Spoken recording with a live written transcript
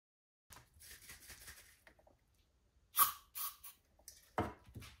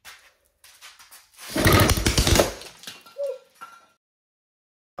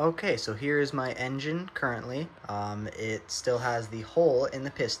Okay, so here is my engine currently. It still has the hole in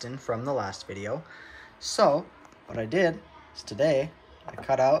the piston from the last video. So what I did is today I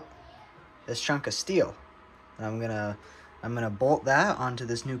cut out this chunk of steel. And I'm gonna bolt that onto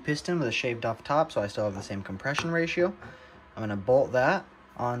this new piston with a shaved off top, so I still have the same compression ratio. I'm gonna bolt that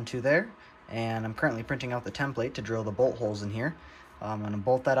onto there, and I'm currently printing out the template to drill the bolt holes in here. I'm gonna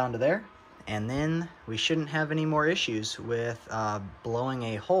bolt that onto there, and then we shouldn't have any more issues with blowing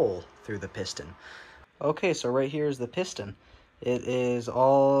a hole through the piston. Okay, so right here is the piston. It is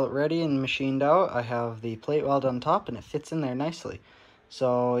all ready and machined out. I have the plate weld on top and it fits in there nicely.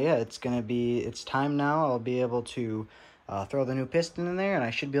 So yeah, it's time now. I'll be able to throw the new piston in there, and I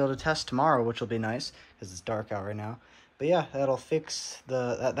should be able to test tomorrow, which will be nice because it's dark out right now. But yeah, that'll fix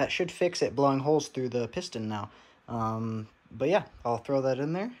that should fix it blowing holes through the piston now. But yeah, I'll throw that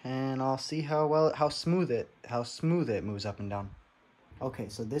in there and I'll see how smooth it moves up and down. Okay,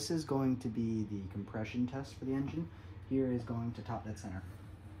 so this is going to be the compression test for the engine. Here is going to top dead center.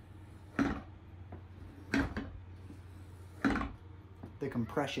 The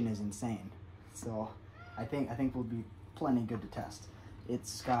compression is insane, so I think will be plenty good to test.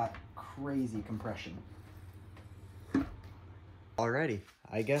 It's got crazy compression. Alrighty,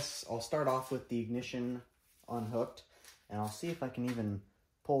 I guess I'll start off with the ignition unhooked, and I'll see if I can even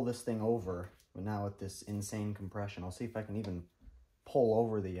pull this thing over. But now with this insane compression, I'll see if I can even pull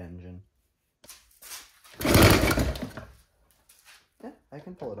over the engine. Yeah, I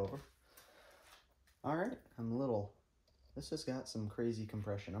can pull it over. Alright, this has got some crazy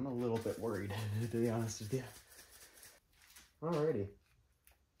compression. I'm a little bit worried, to be honest with you. Alrighty.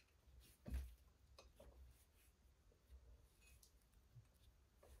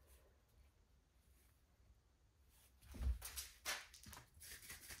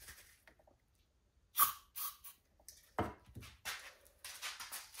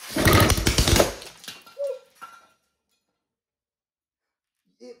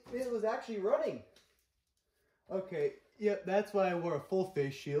 It was actually running. Okay, yep, that's why I wore a full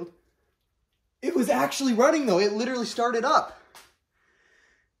face shield. It was actually running though. It literally started up.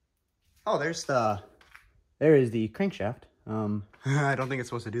 Oh, there is the crankshaft. I don't think it's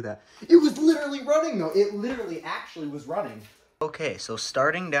supposed to do that. It was literally running though. It literally actually was running. Okay, so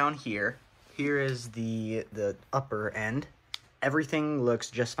starting down here is the upper end. Everything looks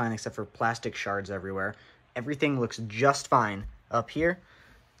just fine except for plastic shards everywhere. Everything looks just fine. Up here,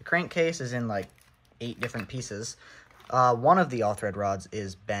 the crankcase is in like 8 different pieces. One of the all-thread rods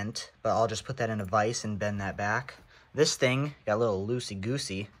is bent, but I'll just put that in a vise and bend that back. This thing got a little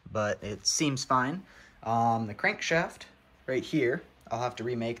loosey-goosey, but it seems fine. The crankshaft right here, I'll have to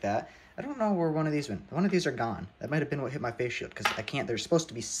remake that. I don't know where one of these went. One of these are gone. That might have been what hit my face shield, because I can't, there's supposed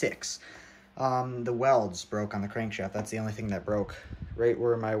to be 6. The welds broke on the crankshaft. That's the only thing that broke. Right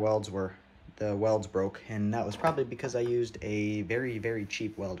where my welds were, the welds broke, and that was probably because I used a very, very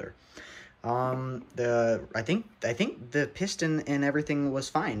cheap welder. I think the piston and everything was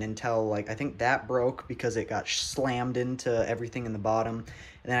fine until, like, I think that broke because it got slammed into everything in the bottom.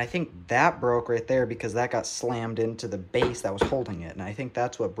 And then I think that broke right there because that got slammed into the base that was holding it. And I think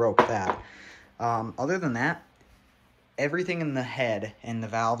that's what broke that. Other than that, everything in the head and the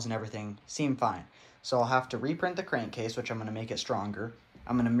valves and everything seem fine. So I'll have to reprint the crankcase, which I'm going to make it stronger.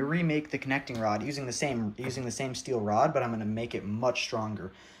 I'm going to remake the connecting rod using the same steel rod, but I'm going to make it much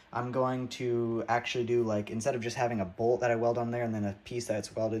stronger. I'm going to actually do, like, instead of just having a bolt that I weld on there and then a piece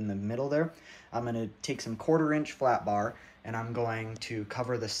that's welded in the middle there, I'm going to take some 1/4-inch flat bar and I'm going to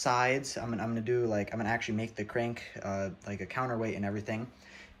cover the sides. I'm going to do, like, I'm going to actually make the crank like a counterweight and everything.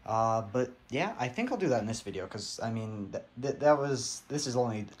 But yeah, I think I'll do that in this video because, I mean, this is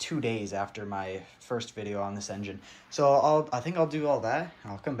only 2 days after my first video on this engine. So I think I'll do all that.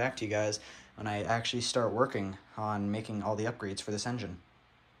 I'll come back to you guys when I actually start working on making all the upgrades for this engine.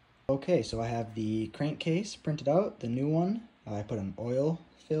 Okay, so I have the crankcase printed out, the new one. I put an oil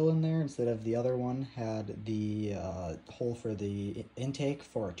fill in there instead of the other one had the hole for the intake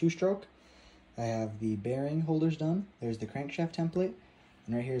for a 2-stroke. I have the bearing holders done. There's the crankshaft template,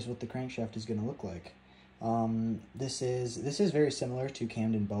 and right here is what the crankshaft is going to look like. This is very similar to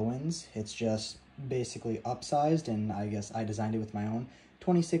Camden Bowens. It's just basically upsized, and I guess I designed it with my own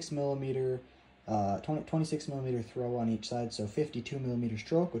 26 millimeter throw on each side, so 52 millimeter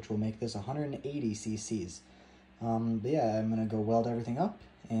stroke, which will make this 180 cc's. But yeah, I'm gonna go weld everything up,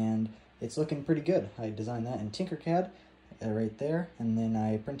 and it's looking pretty good. I designed that in Tinkercad right there, and then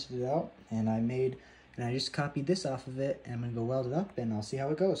I printed it out, and I just copied this off of it, and I'm gonna go weld it up, and I'll see how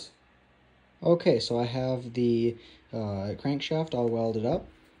it goes. Okay, so I have the crankshaft all welded up.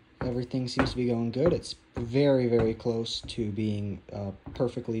 everything seems to be going good. It's very, very close to being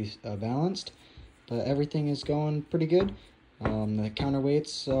perfectly balanced, but everything is going pretty good. The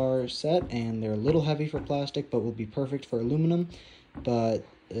counterweights are set, and they're a little heavy for plastic, but will be perfect for aluminum. But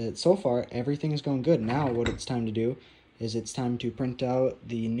so far, everything is going good. Now what it's time to do is it's time to print out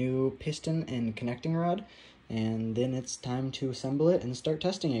the new piston and connecting rod, and then it's time to assemble it and start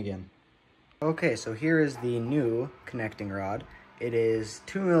testing again. Okay, so here is the new connecting rod. It is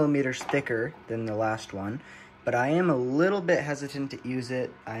 2 millimeters thicker than the last one, but I am a little bit hesitant to use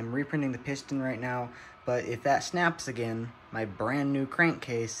it. I'm reprinting the piston right now, but if that snaps again, my brand new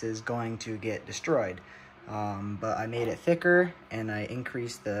crankcase is going to get destroyed. But I made it thicker, and I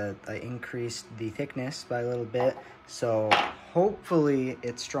increased the thickness by a little bit, so hopefully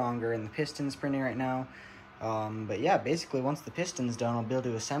it's stronger. And the piston's printing right now. But yeah, basically once the piston's done, I'll be able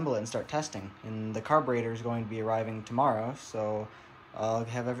to assemble it and start testing. And the carburetor is going to be arriving tomorrow, so I'll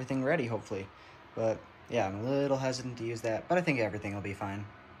have everything ready hopefully. But yeah, I'm a little hesitant to use that, but I think everything will be fine.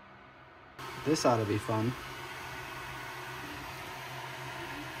 This ought to be fun.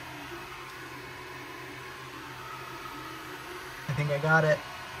 I think I got it.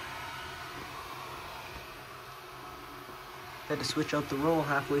 Had to switch out the roll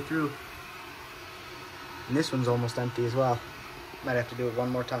halfway through. And this one's almost empty as well. Might have to do it one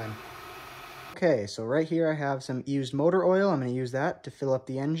more time. Okay, so right here I have some used motor oil. I'm going to use that to fill up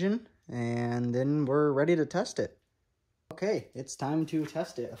the engine, and then we're ready to test it. Okay, it's time to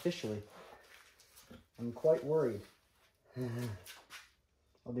test it officially. I'm quite worried.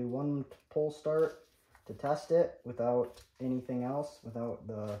 I'll do one pull start to test it without anything else, without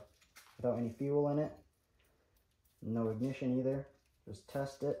any fuel in it. No ignition either. Just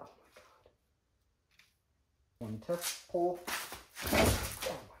test it. Oh my god. One test pull.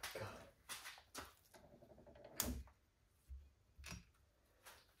 Oh my god.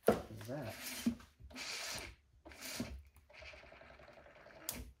 What is that?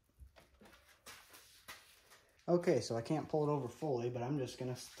 Okay, so I can't pull it over fully, but I'm just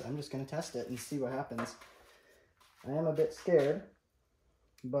gonna test it and see what happens. I am a bit scared,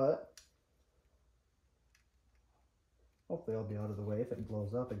 but hopefully I'll be out of the way if it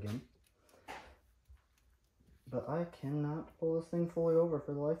blows up again. But I cannot pull this thing fully over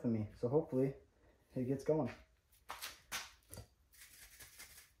for the life of me, so hopefully it gets going.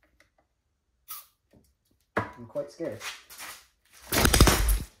 I'm quite scared.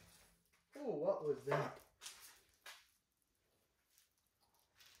 Oh, what was that?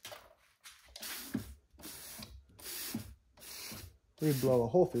 We blew a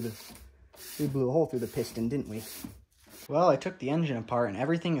hole through the piston, didn't we? Well, I took the engine apart and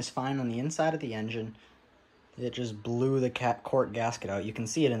everything is fine on the inside of the engine. It just blew the quart gasket out. You can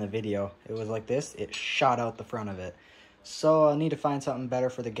see it in the video. It was like this. It shot out the front of it. So I'll need to find something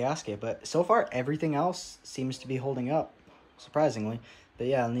better for the gasket. But so far, everything else seems to be holding up, surprisingly. But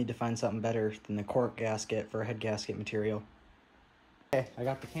yeah, I'll need to find something better than the quart gasket for head gasket material. Okay, I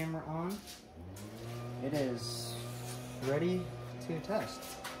got the camera on. It is ready to test.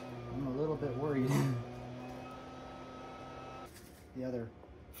 I'm a little bit worried. The other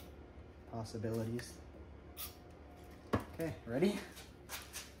possibilities. Okay, ready?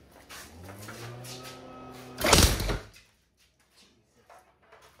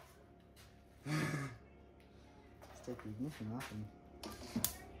 Let's take the ignition off, and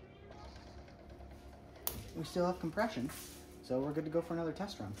we still have compression, so we're good to go for another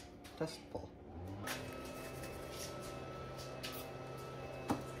test run. Test pull.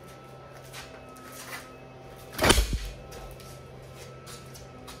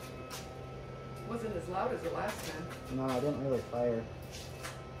 Wasn't as loud as the last time. No, I didn't really fire.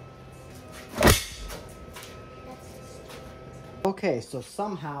 Okay, so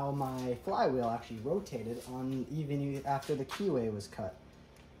somehow my flywheel actually rotated on even after the keyway was cut.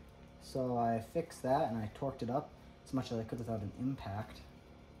 So I fixed that and I torqued it up as much as I could without an impact.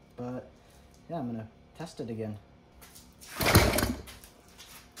 But yeah, I'm gonna test it again.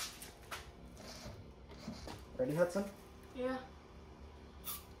 Ready, Hudson? Yeah.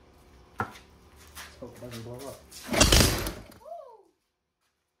 Hope it doesn't blow up.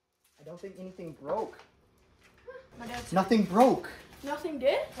 I don't think anything broke. My dad said Nothing broke. nothing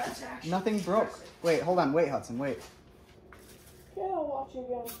did? That's actually Nothing broke. impressive. Wait, hold on. Wait, Hudson, wait. Yeah, I'll watch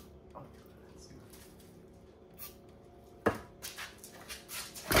again.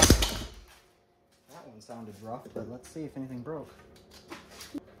 That one sounded rough, but let's see if anything broke.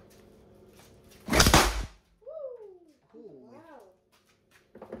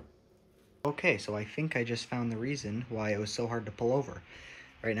 Okay, so I think I just found the reason why it was so hard to pull over.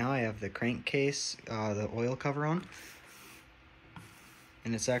 Right now I have the crankcase, the oil cover on.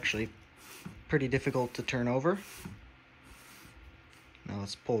 and it's actually pretty difficult to turn over. Now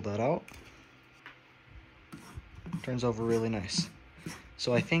let's pull that out. Turns over really nice.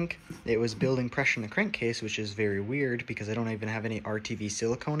 So I think it was building pressure in the crankcase, which is very weird because I don't even have any RTV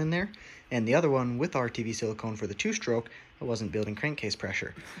silicone in there. And the other one with RTV silicone for the 2-stroke, it wasn't building crankcase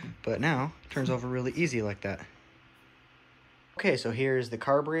pressure. But now, it turns over really easy like that. Okay, so here's the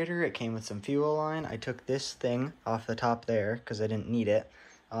carburetor. It came with some fuel line. I took this thing off the top there because I didn't need it.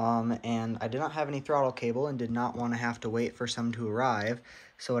 And I did not have any throttle cable and did not want to have to wait for some to arrive.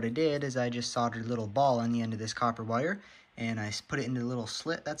 So what I did is I just soldered a little ball on the end of this copper wire, and I put it into the little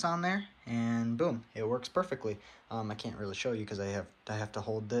slit that's on there, and boom, it works perfectly. I can't really show you because I have to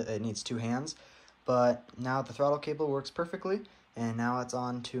hold it needs 2 hands. But now the throttle cable works perfectly, and now it's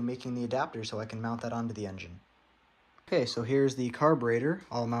on to making the adapter so I can mount that onto the engine. Okay, so here's the carburetor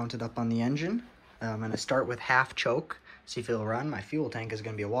all mounted up on the engine. I'm going to start with half choke, see if it'll run. My fuel tank is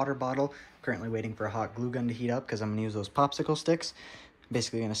going to be a water bottle. Currently waiting for a hot glue gun to heat up because I'm going to use those popsicle sticks.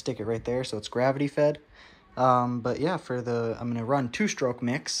 Basically going to stick it right there so it's gravity fed. But yeah, I'm going to run 2-stroke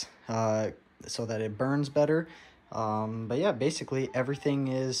mix so that it burns better. But yeah, basically everything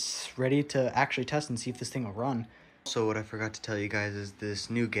is ready to actually test and see if this thing will run. So what I forgot to tell you guys is this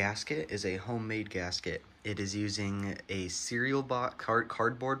new gasket is a homemade gasket. It is using a cereal box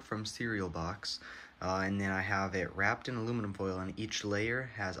cardboard from Cereal Box, and then I have it wrapped in aluminum foil, and each layer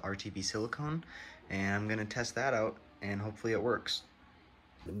has RTV silicone, and I'm gonna test that out, and hopefully it works.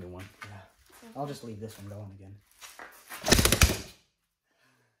 The new one, yeah. I'll just leave this one going again.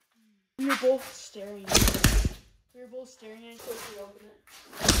 You're both staring. We're both staring at each other to open it.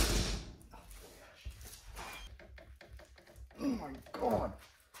 Oh my god.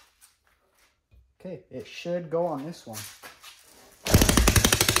 Okay, it should go on this one.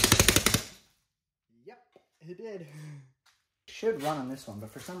 Yep, it did. It should run on this one,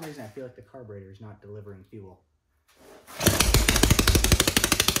 but for some reason I feel like the carburetor is not delivering fuel.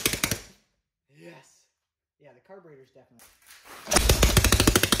 Yes. Yeah, the carburetor's definitely.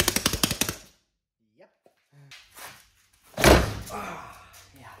 Yep.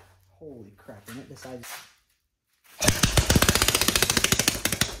 Yeah. Holy crap, and it decides.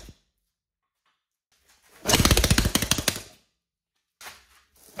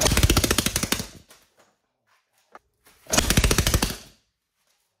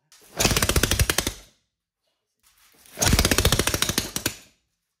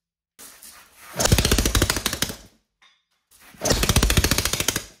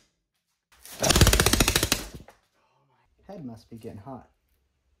 Head must be getting hot.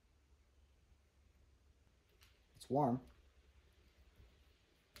 It's warm.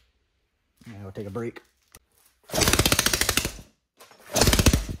 Yeah, I'll take a break. Holy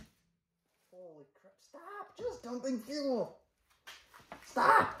crap, stop! Just dumping fuel!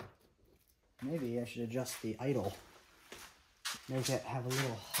 Stop! Maybe I should adjust the idle. Make it have a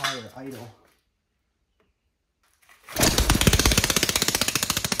little higher idle.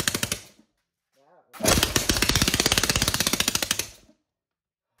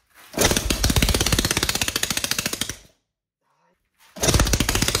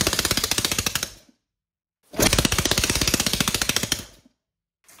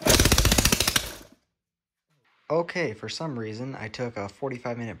 Okay, for some reason, I took a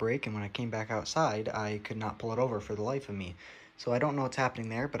 45-minute break, and when I came back outside, I could not pull it over for the life of me. So I don't know what's happening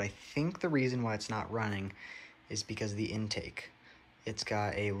there, but I think the reason why it's not running is because of the intake. It's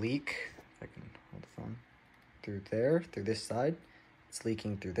got a leak, if I can hold the phone, through there, through this side. It's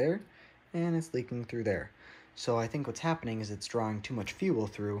leaking through there, and it's leaking through there. So I think what's happening is it's drawing too much fuel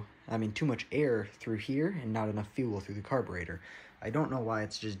through, too much air through here and not enough fuel through the carburetor. I don't know why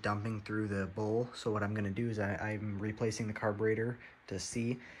it's just dumping through the bowl, so what I'm going to do is I'm replacing the carburetor to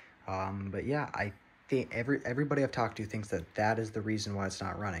see. But yeah, I think everybody I've talked to thinks that is the reason why it's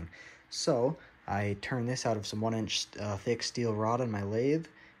not running. So I turn this out of some 1-inch thick steel rod on my lathe,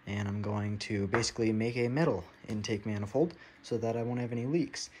 and I'm going to basically make a metal intake manifold so that I won't have any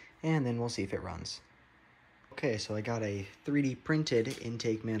leaks, and then we'll see if it runs. Okay, so I got a 3D printed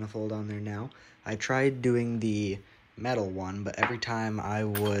intake manifold on there now. I tried doing the metal one, but every time I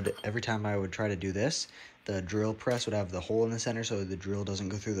would try to do this, the drill press would have the hole in the center so the drill doesn't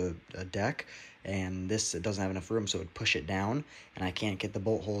go through the deck, and this, it doesn't have enough room, so it would push it down, and I can't get the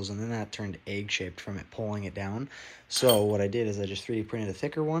bolt holes, and then that turned egg-shaped from it pulling it down. So what I did is I just 3D printed a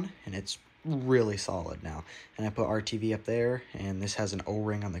thicker one, and it's really solid now. And I put RTV up there, and this has an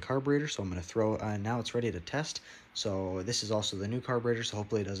O-ring on the carburetor, so I'm going to throw it, now it's ready to test. So this is also the new carburetor, so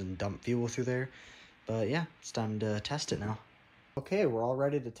hopefully it doesn't dump fuel through there. But yeah, it's time to test it now. Okay, we're all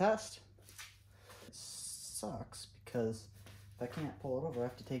ready to test. It sucks because if I can't pull it over, I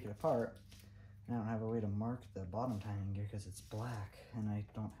have to take it apart. And I don't have a way to mark the bottom timing gear because it's black, and I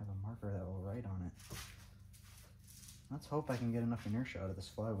don't have a marker that will write on it. Let's hope I can get enough inertia out of this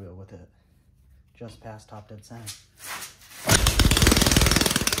flywheel with it just past top dead center.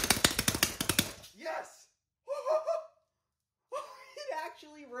 Yes! It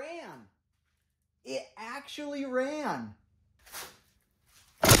actually ran! It actually ran!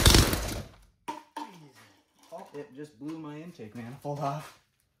 Oh, it just blew my intake manifold off.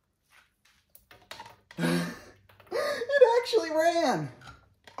 It actually ran!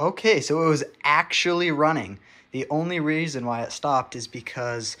 Okay, so it was actually running. The only reason why it stopped is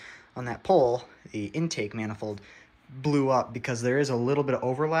because on that pole, the intake manifold blew up because there is a little bit of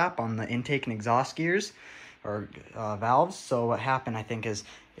overlap on the intake and exhaust gears or valves. So what happened, I think, is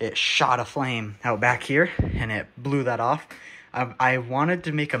it shot a flame out back here and it blew that off. I wanted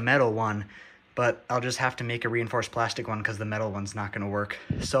to make a metal one, but I'll just have to make a reinforced plastic one because the metal one's not going to work.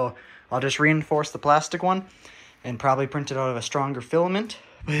 So I'll just reinforce the plastic one and probably print it out of a stronger filament.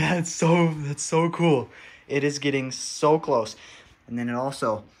 But yeah, that's so cool. It is getting so close. And then it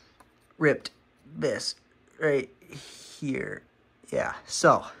also ripped this right here. Yeah,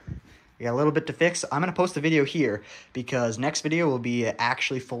 so we got a little bit to fix. I'm going to post a video here because next video will be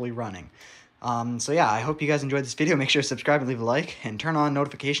actually fully running. So yeah, I hope you guys enjoyed this video. Make sure to subscribe and leave a like and turn on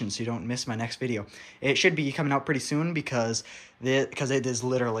notifications so you don't miss my next video. It should be coming out pretty soon because it is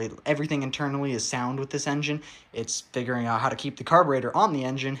literally everything internally is sound with this engine. It's figuring out how to keep the carburetor on the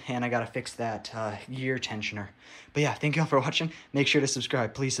engine, and I got to fix that gear tensioner. But yeah, thank you all for watching. Make sure to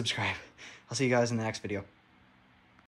subscribe. Please subscribe. I'll see you guys in the next video.